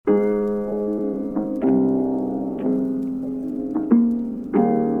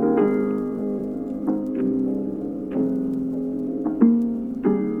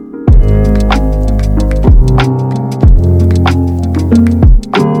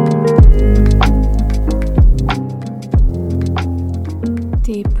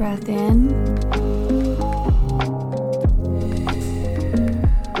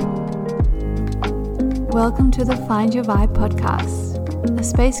Welcome to the Find Your Vibe podcast, a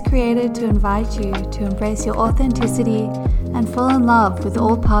space created to invite you to embrace your authenticity and fall in love with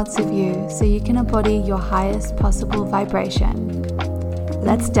all parts of you so you can embody your highest possible vibration.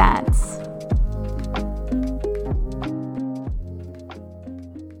 Let's dance.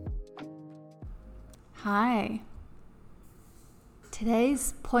 Hi.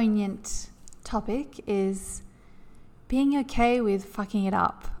 Today's poignant topic is being okay with fucking it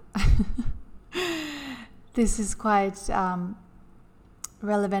up. This is quite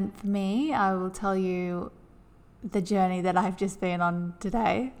relevant for me. I will tell you the journey that I've just been on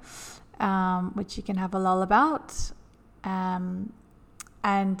today, which you can have a lull about. And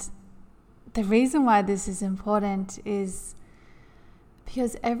the reason why this is important is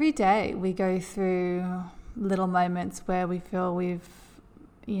because every day we go through little moments where we feel we've,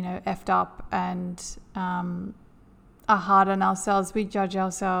 effed up and are hard on ourselves, we judge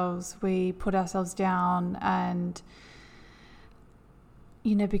ourselves, we put ourselves down, and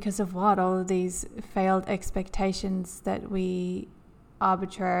because of what? All of these failed expectations that we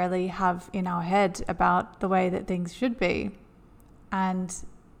arbitrarily have in our head about the way that things should be. And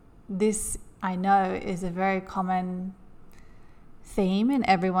this, I know, is a very common theme in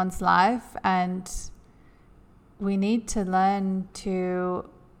everyone's life, and we need to learn to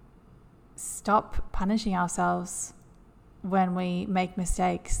stop punishing ourselves when we make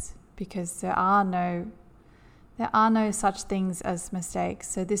mistakes, because there are no such things as mistakes.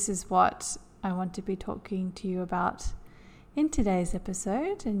 So this is what I want to be talking to you about in today's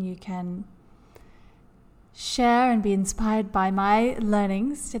episode, and you can share and be inspired by my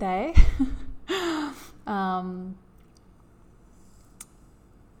learnings today.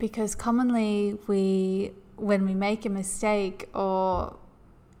 Because commonly when we make a mistake or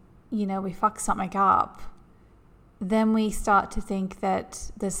we fuck something up, then we start to think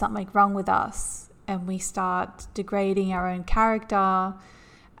that there's something wrong with us, and we start degrading our own character,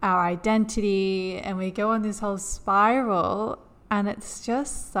 our identity, and we go on this whole spiral. And it's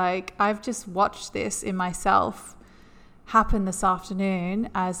just like, I've just watched this in myself happen this afternoon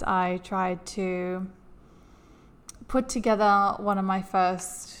as I tried to put together one of my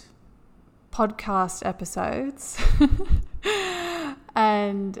first podcast episodes.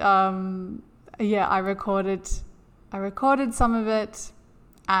 And I recorded some of it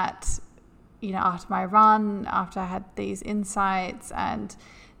at after my run, after I had these insights, and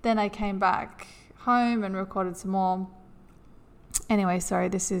then I came back home and recorded some more. Anyway, sorry,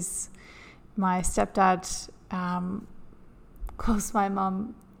 this is my stepdad calls my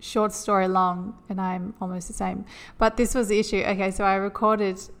mum short story long, and I'm almost the same. But this was the issue. Okay, so I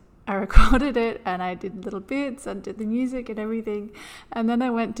recorded it, and I did little bits and did the music and everything, and then I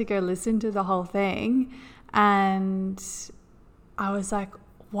went to go listen to the whole thing, and I was like,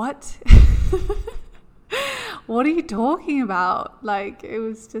 what? What are you talking about? Like, it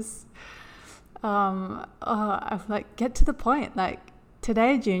was just I'm like, get to the point. Like,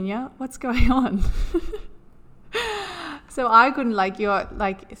 today, Junior, what's going on? So I couldn't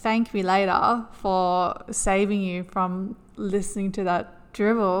thank me later for saving you from listening to that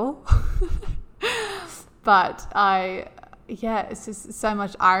drivel. But it's just so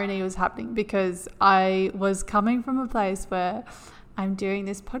much irony was happening, because I was coming from a place where I'm doing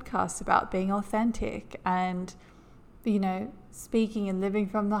this podcast about being authentic and, speaking and living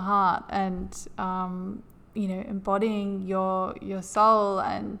from the heart, and, embodying your soul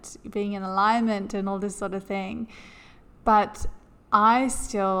and being in alignment and all this sort of thing. But I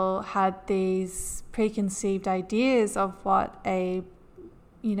still had these preconceived ideas of what a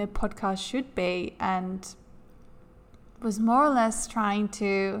podcast should be, and was more or less trying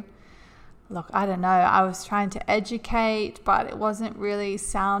to I was trying to educate, but it wasn't really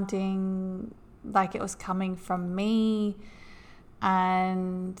sounding like it was coming from me.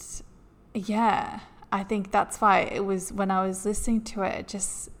 And I think that's why it was, when I was listening to it,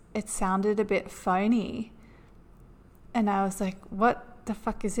 it sounded a bit phony. And I was like, what the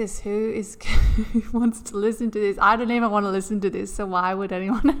fuck is this? Who wants to listen to this? I don't even want to listen to this, so why would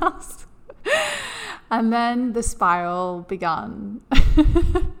anyone else? And then the spiral began.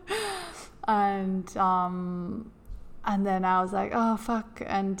 And then I was like, oh fuck.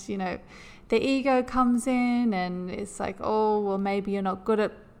 And the ego comes in, and it's like, oh well, maybe you're not good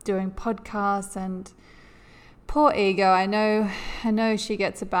at doing podcasts. And poor ego, I know she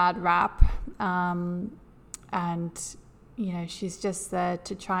gets a bad rap, and she's just there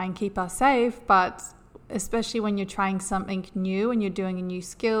to try and keep us safe. But especially when you're trying something new and you're doing a new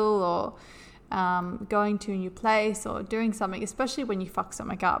skill, or going to a new place, or doing something, especially when you fuck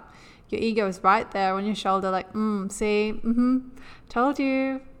something up, your ego is right there on your shoulder, like, see, told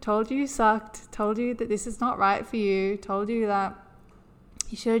you sucked, told you that this is not right for you, told you that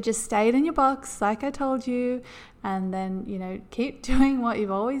you should have just stayed in your box like I told you, and then, keep doing what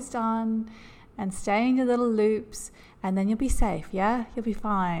you've always done and stay in your little loops, and then you'll be safe, yeah? You'll be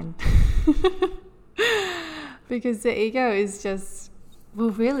fine. Because the ego is just,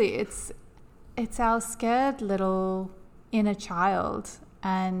 really, it's our scared little inner child,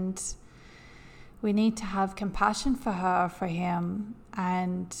 and we need to have compassion for her, for him.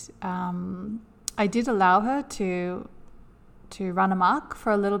 And I did allow her to run amok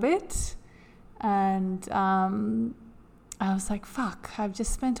for a little bit, and I was like, fuck, I've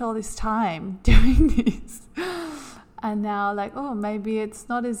just spent all this time doing this, and now, like, oh, maybe it's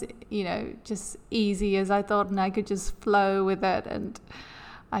not as just easy as I thought, and I could just flow with it, and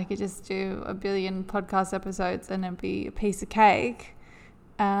I could just do a billion podcast episodes and it'd be a piece of cake,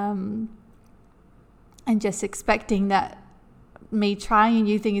 and just expecting that me trying a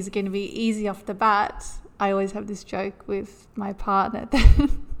new thing is going to be easy off the bat. I always have this joke with my partner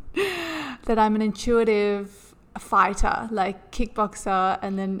that I'm an intuitive fighter, like kickboxer,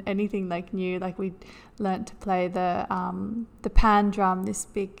 and then anything like new, like we learnt to play the pan drum, this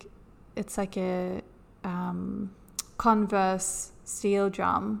big, it's like a Converse steel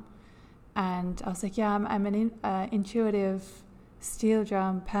drum, and I was like, yeah, I'm an intuitive steel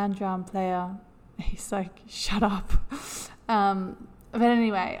drum, pan drum player. He's like, shut up. But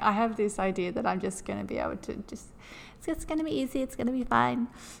anyway, I have this idea that I'm just going to be able to it's going to be easy, it's going to be fine.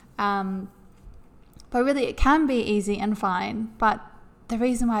 But really it can be easy and fine. But the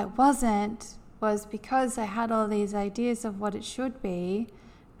reason why it wasn't was because I had all these ideas of what it should be,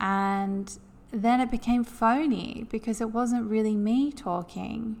 and then it became phony because it wasn't really me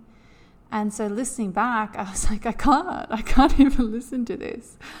talking. And so listening back, I was like, I can't even listen to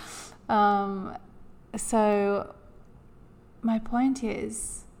this. So my point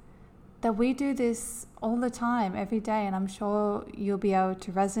is that we do this all the time, every day, and I'm sure you'll be able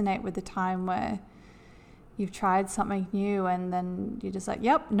to resonate with the time where you've tried something new and then you're just like,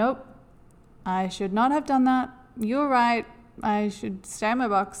 yep, nope, I should not have done that. You're right, I should stay in my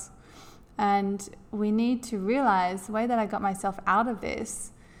box. And we need to realize the way that I got myself out of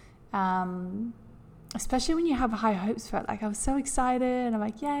this, especially when you have high hopes for it. Like, I was so excited and I'm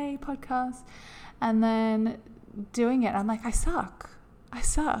like, yay, podcast. And then doing it, I'm like, I suck. But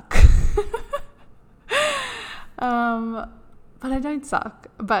I don't suck.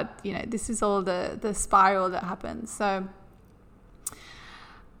 But, this is all the spiral that happens. So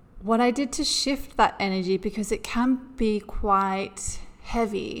what I did to shift that energy, because it can be quite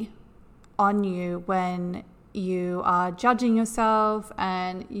heavy on you when you are judging yourself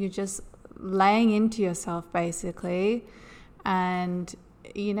and you're just laying into yourself, basically. And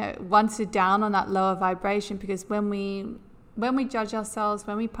once you're down on that lower vibration, because when we judge ourselves,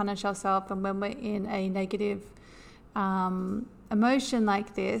 when we punish ourselves, and when we're in a negative emotion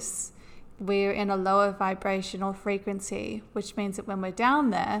like this, we're in a lower vibrational frequency, which means that when we're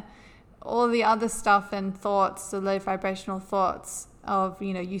down there, all the other stuff and thoughts, the low vibrational thoughts of,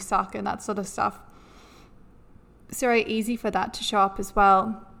 you suck and that sort of stuff, it's very easy for that to show up as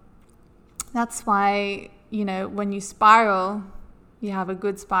well. That's why, when you spiral, you have a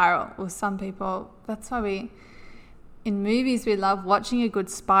good spiral. Or some people, that's why in movies, we love watching a good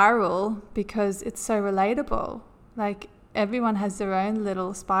spiral, because it's so relatable. Like, everyone has their own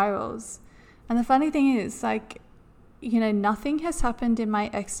little spirals. And the funny thing is, like, nothing has happened in my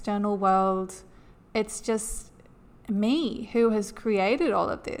external world. It's just me who has created all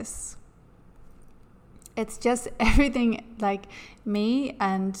of this. It's just everything, like me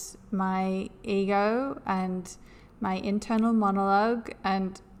and my ego and my internal monologue,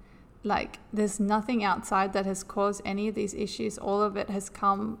 and like there's nothing outside that has caused any of these issues. All of it has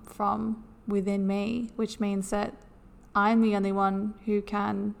come from within me, which means that I'm the only one who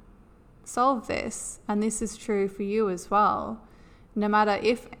can solve this. And this is true for you as well. No matter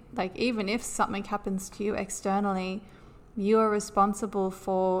if, like, even if something happens to you externally, you are responsible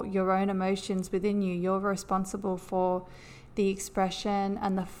for your own emotions within you. You're responsible for the expression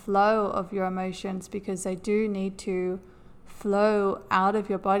and the flow of your emotions, because they do need to flow out of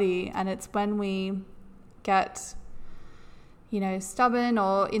your body. And it's when we get, stubborn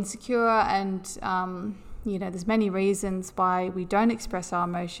or insecure, and, there's many reasons why we don't express our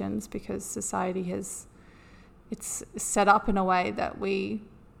emotions, because society it's set up in a way that we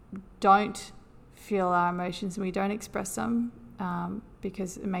don't feel our emotions and we don't express them,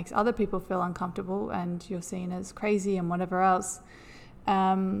 because it makes other people feel uncomfortable and you're seen as crazy and whatever else.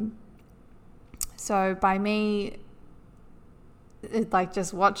 So by me like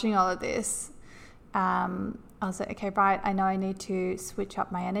just watching all of this, I was like, okay, right, I know I need to switch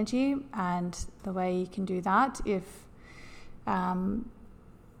up my energy, and the way you can do that,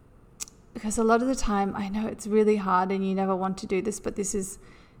 because a lot of the time, I know it's really hard and you never want to do this, but this is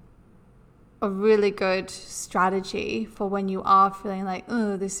a really good strategy for when you are feeling like,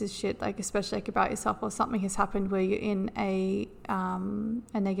 oh, this is shit, like especially like about yourself, or something has happened where you're in a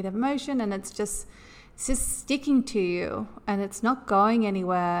negative emotion, and it's just sticking to you and it's not going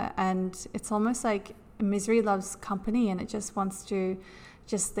anywhere, and it's almost like misery loves company, and it just wants to,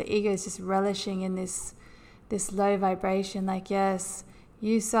 the ego is just relishing in this low vibration, like, yes,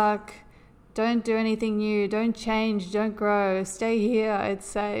 you suck, don't do anything new, don't change, don't grow, stay here, it's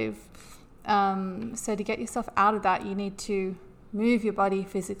safe. So to get yourself out of that, you need to move your body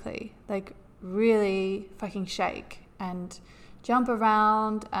physically, like really fucking shake and jump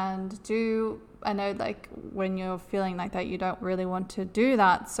around and do, I know like when you're feeling like that, you don't really want to do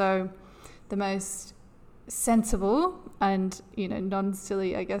that. So the most sensible and,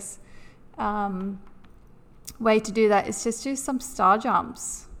 non-silly, I guess, way to do that is just do some star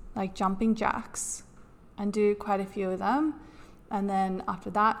jumps, like jumping jacks, and do quite a few of them. And then after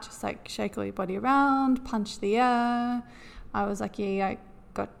that, just like shake all your body around, punch the air. I was lucky I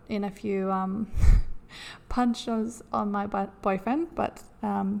got in a few punches on my boyfriend, but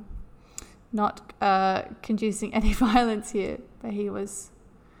not conducing any violence here. But he was,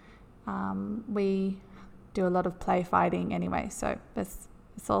 we do a lot of play fighting anyway, so it's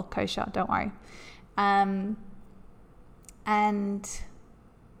all kosher, don't worry. And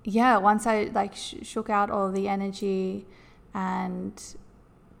yeah, once I like shook out all the energy and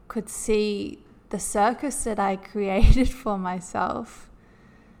could see the circus that I created for myself,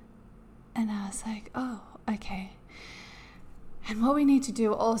 and I was like, oh, okay. And what we need to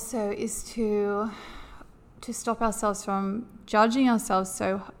do also is to stop ourselves from judging ourselves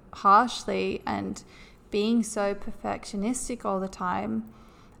so harshly and being so perfectionistic all the time,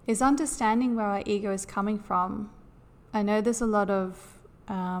 is understanding where our ego is coming from. I know there's a lot of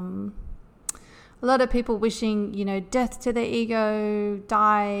people wishing, death to their ego,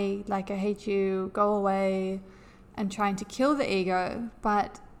 die, like I hate you, go away, and trying to kill the ego.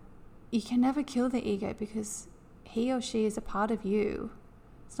 But you can never kill the ego, because he or she is a part of you.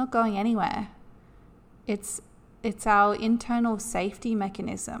 It's not going anywhere. It's our internal safety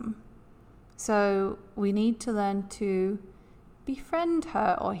mechanism. So we need to learn to befriend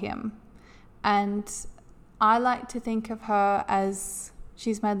her or him. And I like to think of her as,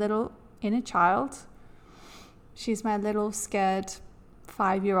 she's my little inner child. She's my little scared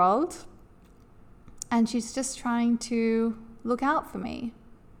 5-year-old. And she's just trying to look out for me.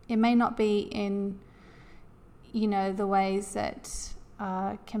 It may not be in, the ways that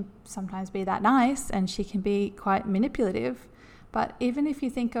can sometimes be that nice, and she can be quite manipulative. But even if you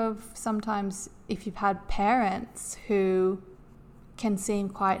think of sometimes if you've had parents who can seem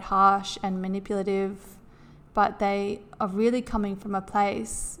quite harsh and manipulative, but they are really coming from a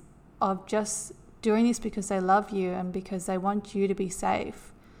place of just doing this because they love you and because they want you to be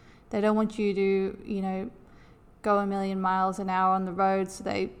safe. They don't want you to, go a million miles an hour on the road, so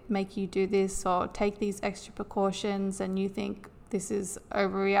they make you do this or take these extra precautions, and you think this is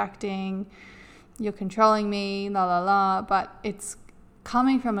overreacting, you're controlling me, la la la, but it's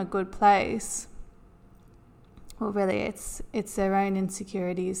coming from a good place. Well, really, it's their own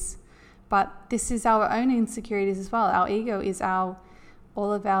insecurities. But this is our own insecurities as well. Our ego is all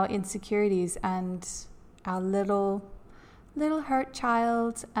of our insecurities and our little hurt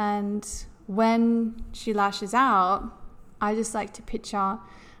child. And when she lashes out, I just like to picture,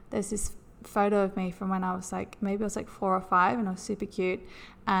 there's this photo of me from when I was maybe I was 4 or 5, and I was super cute.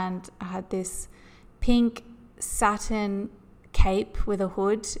 And I had this pink satin cape with a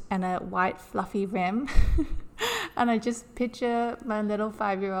hood and a white fluffy rim. And I just picture my little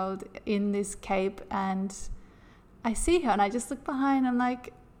 5-year-old in this cape, and I see her and I just look behind. I'm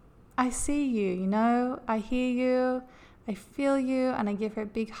like, I see you, I hear you, I feel you. And I give her a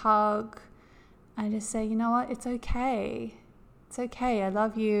big hug. I just say, you know what? It's okay. It's okay. I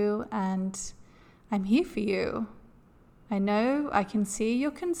love you and I'm here for you. I know I can see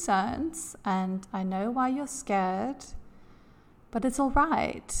your concerns and I know why you're scared, but it's all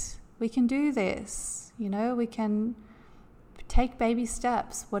right. We can do this. We can take baby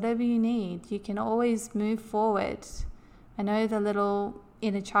steps, whatever you need. You can always move forward. I know the little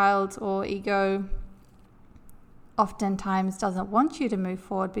inner child or ego oftentimes doesn't want you to move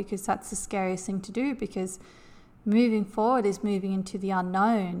forward, because that's the scariest thing to do, because moving forward is moving into the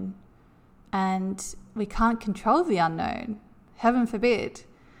unknown, and we can't control the unknown, heaven forbid.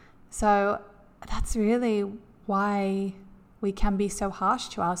 So that's really why we can be so harsh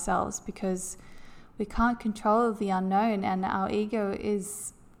to ourselves because we can't control the unknown, and our ego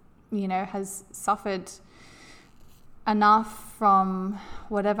is, has suffered enough from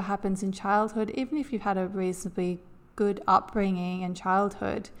whatever happens in childhood. Even if you've had a reasonably good upbringing in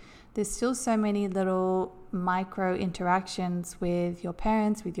childhood, there's still so many little micro interactions with your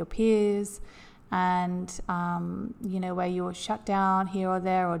parents, with your peers, and where you were shut down here or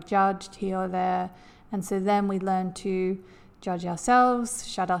there or judged here or there. And so then we learn to judge ourselves,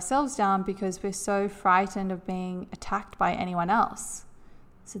 shut ourselves down because we're so frightened of being attacked by anyone else.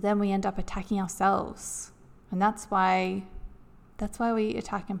 So then we end up attacking ourselves. And that's why we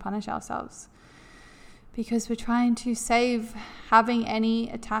attack and punish ourselves, because we're trying to save having any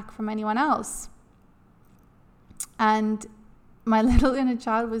attack from anyone else. And my little inner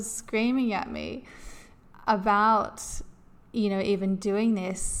child was screaming at me about, even doing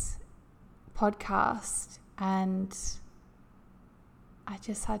this podcast. And I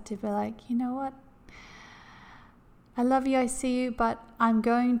just had to be like, you know what? I love you, I see you, but I'm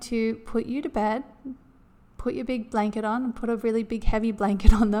going to put you to bed, put your big blanket on, and put a really big heavy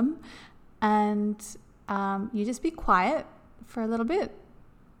blanket on them. And you just be quiet for a little bit.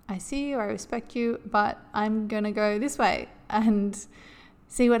 I see you, I respect you, but I'm going to go this way and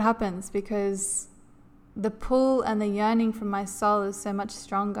see what happens, because the pull and the yearning from my soul is so much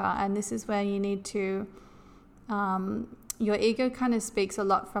stronger. And this is where you need to, your ego kind of speaks a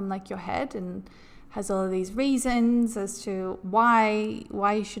lot from like your head and has all of these reasons as to why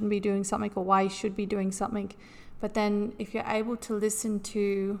you shouldn't be doing something or why you should be doing something. But then if you're able to listen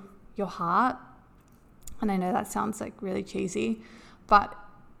to your heart, and I know that sounds like really cheesy, but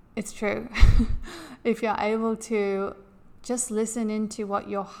it's true. If you're able to just listen into what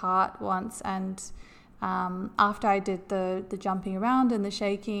your heart wants. And after I did the jumping around and the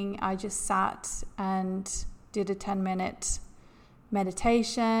shaking, I just sat and did a 10-minute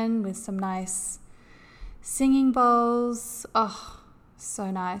meditation with some nice singing bowls. Oh,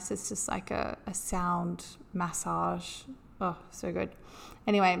 so nice. It's just like a sound massage. Oh, so good.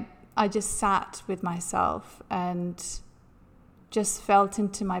 Anyway, I just sat with myself and just felt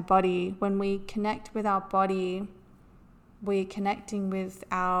into my body. When we connect with our body, we're connecting with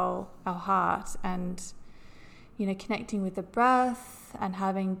our heart, and connecting with the breath and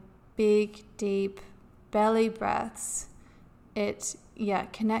having big, deep belly breaths. It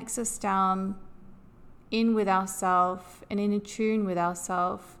connects us down in with ourselves and in tune with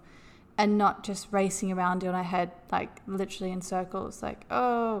ourselves, and not just racing around in our head, like literally in circles, like,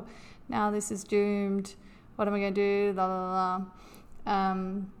 oh, now this is doomed. What am I going to do? La, la, la.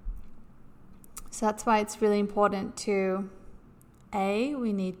 So that's why it's really important to,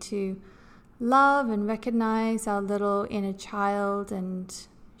 we need to love and recognize our little inner child, and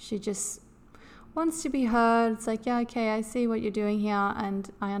she just wants to be heard. It's like, yeah, okay, I see what you're doing here, and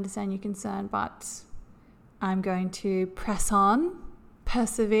I understand your concern, but I'm going to press on,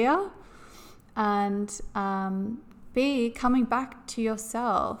 persevere, and be coming back to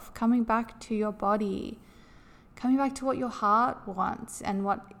yourself, coming back to your body, coming back to what your heart wants and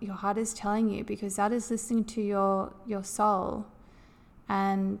what your heart is telling you, because that is listening to your soul.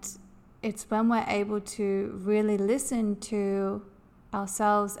 And it's when we're able to really listen to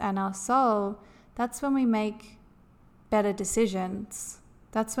ourselves and our soul, that's when we make better decisions.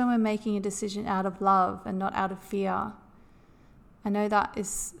 That's when we're making a decision out of love and not out of fear. I know that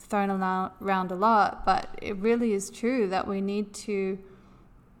is thrown around a lot, but it really is true that we need to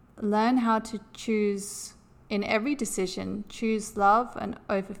learn how to choose in every decision, choose love and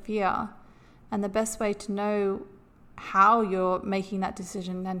over fear. And the best way to know how you're making that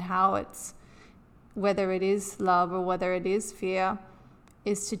decision and how it's, whether it is love or whether it is fear,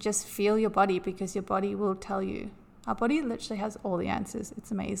 is to just feel your body, because your body will tell you. Our body literally has all the answers. It's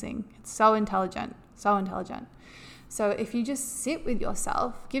amazing. It's so intelligent, so intelligent. So if you just sit with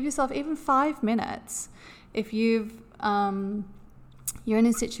yourself, give yourself even 5 minutes. If you're in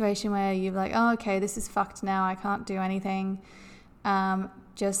a situation where you're like, oh, okay, this is fucked now, I can't do anything.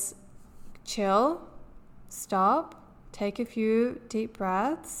 Just chill, stop, take a few deep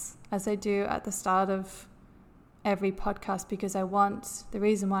breaths, as I do at the start of every podcast, because the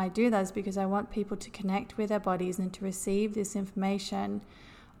reason why I do that is because I want people to connect with their bodies and to receive this information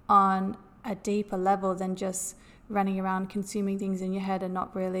on a deeper level than just running around consuming things in your head and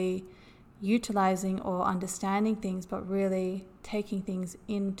not really utilizing or understanding things, but really taking things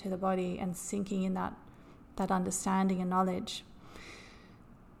into the body and sinking in that understanding and knowledge.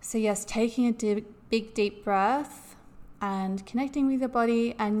 So yes, taking a big deep breath and connecting with your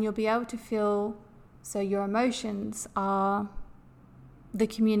body, and you'll be able to feel, so your emotions are the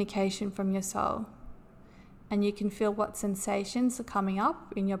communication from your soul. and you can feel what sensations are coming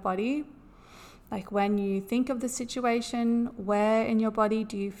up in your body. Like when you think of the situation, where in your body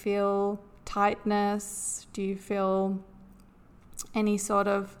do you feel tightness? Do you feel any sort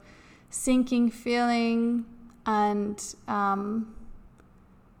of sinking feeling? And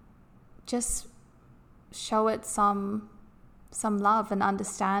just show it some love and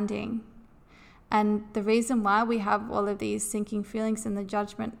understanding. And the reason why we have all of these sinking feelings and the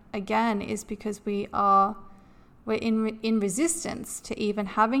judgment again is because we're in resistance to even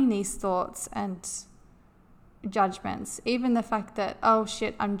having these thoughts and judgments. Even the fact that, oh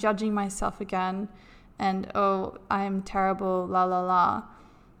shit, I'm judging myself again, and oh, I'm terrible, la la la.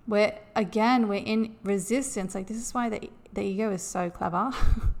 We're in resistance. Like, this is why the ego is so clever.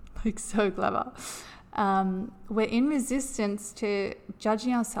 Like, so clever. We're in resistance to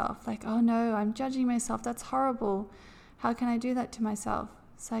judging ourselves. Like, oh no, I'm judging myself. That's horrible. How can I do that to myself?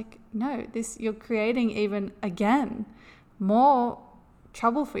 It's like, no, you're creating even again more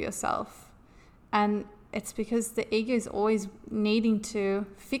trouble for yourself. And it's because the ego is always needing to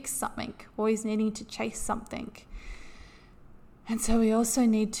fix something, always needing to chase something. And so we also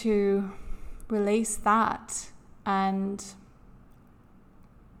need to release that and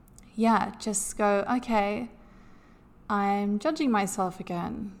just go, okay, I'm judging myself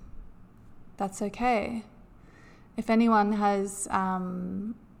again. That's okay. If anyone has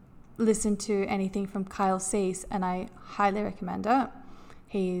listened to anything from Kyle Cease, and I highly recommend it,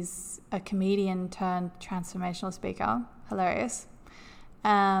 he's a comedian turned transformational speaker, hilarious.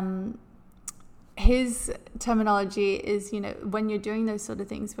 His terminology is, when you're doing those sort of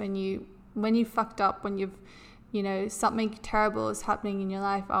things, when you fucked up, when you've something terrible is happening in your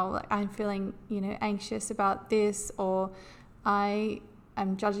life. Oh, like, I'm feeling, anxious about this, or I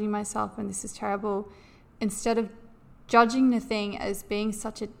am judging myself and this is terrible. Instead of judging the thing as being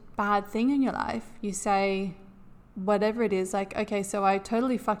such a bad thing in your life, you say, whatever it is, like, okay, so I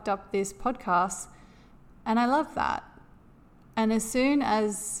totally fucked up this podcast and I love that. And as soon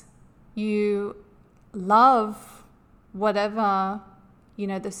as you love whatever,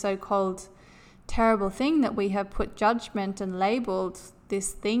 the so-called terrible thing that we have put judgment and labeled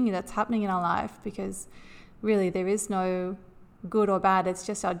this thing that's happening in our life, because really there is no good or bad, it's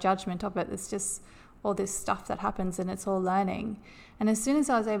just our judgment of it. It's just all this stuff that happens and it's all learning. And as soon as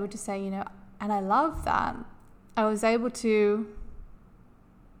I was able to say, and I love that, I was able to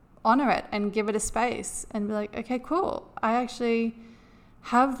honor it and give it a space and be like, okay, cool. I actually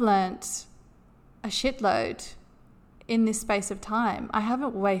have learnt a shitload in this space of time. I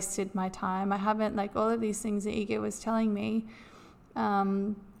haven't wasted my time. I haven't, like, all of these things the ego was telling me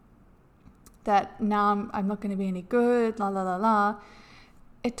that now I'm not going to be any good, la la la la.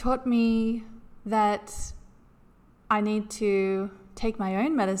 It taught me that I need to take my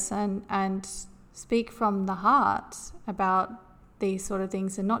own medicine and speak from the heart about these sort of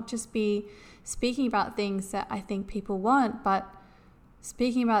things, and not just be speaking about things that I think people want, but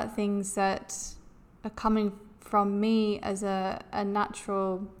speaking about things that are coming from me as a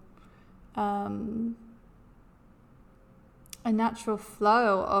natural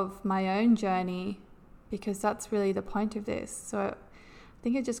flow of my own journey, because that's really the point of this. So I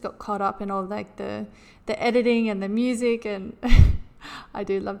think I just got caught up in all like the editing and the music, and I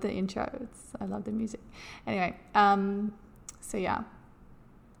do love the intro. I love the music. Anyway, so yeah,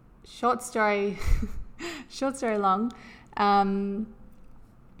 short story long.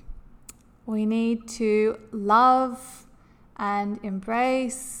 We need to love and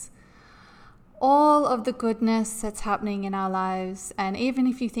embrace all of the goodness that's happening in our lives. And even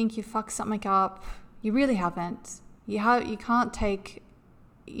if you think you fucked something up, you really haven't. You can't take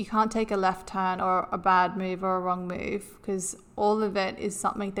a left turn or a bad move or a wrong move, because all of it is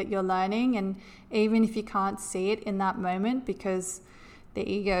something that you're learning. And even if you can't see it in that moment because the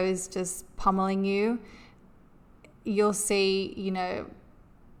ego is just pummeling you, you'll see,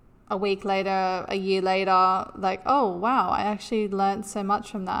 a week later, a year later, like, oh, wow, I actually learned so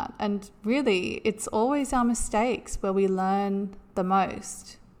much from that. And really, it's always our mistakes where we learn the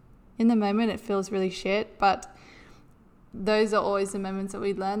most. In the moment, it feels really shit, but those are always the moments that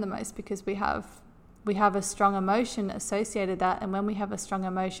we learn the most, because we have a strong emotion associated with that. And when we have a strong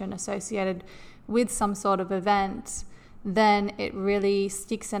emotion associated with some sort of event, then it really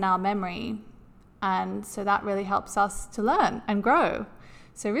sticks in our memory. And so that really helps us to learn and grow.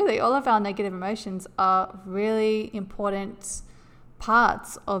 So really, all of our negative emotions are really important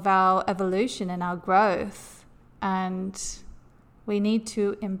parts of our evolution and our growth. And we need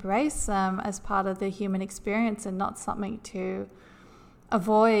to embrace them as part of the human experience and not something to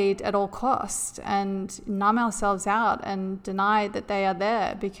avoid at all cost and numb ourselves out and deny that they are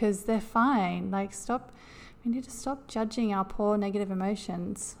there, because they're fine. Like, stop we need to stop judging our poor negative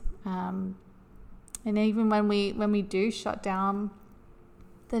emotions. And even when we do shut down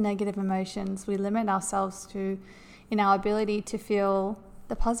the negative emotions, we limit ourselves in our ability to feel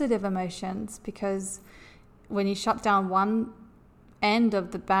the positive emotions, because when you shut down one end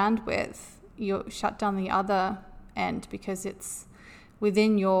of the bandwidth, you shut down the other end, because it's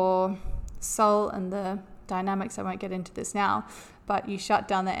within your soul and the dynamics. I won't get into this now, but you shut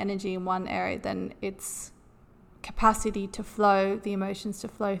down the energy in one area, then its capacity to flow, the emotions to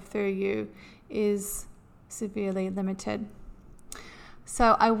flow through you, is severely limited.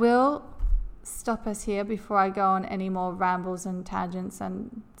 So I will stop us here before I go on any more rambles and tangents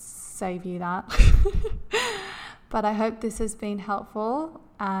and save you that. But I hope this has been helpful.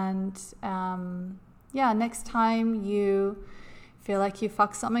 And next time you feel like you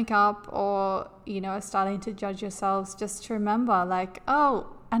fucked something up, or, are starting to judge yourselves, just to remember, like,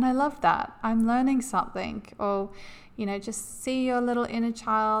 oh, and I love that, I'm learning something. Or, just see your little inner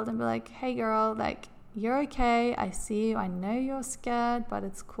child and be like, hey girl, like, you're okay. I see you. I know you're scared, but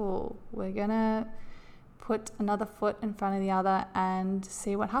it's cool. We're going to put another foot in front of the other and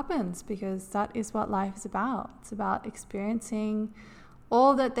see what happens, because that is what life is about. It's about experiencing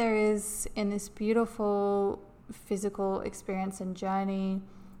all that there is in this beautiful physical experience and journey.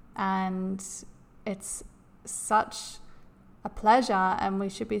 And it's such a pleasure, and we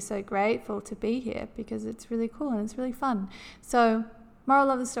should be so grateful to be here, because it's really cool and it's really fun. So,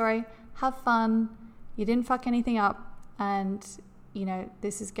 moral of the story, have fun. You didn't fuck anything up, and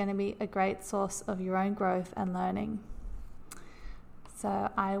this is going to be a great source of your own growth and learning.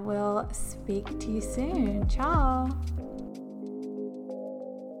 So I will speak to you soon. Ciao.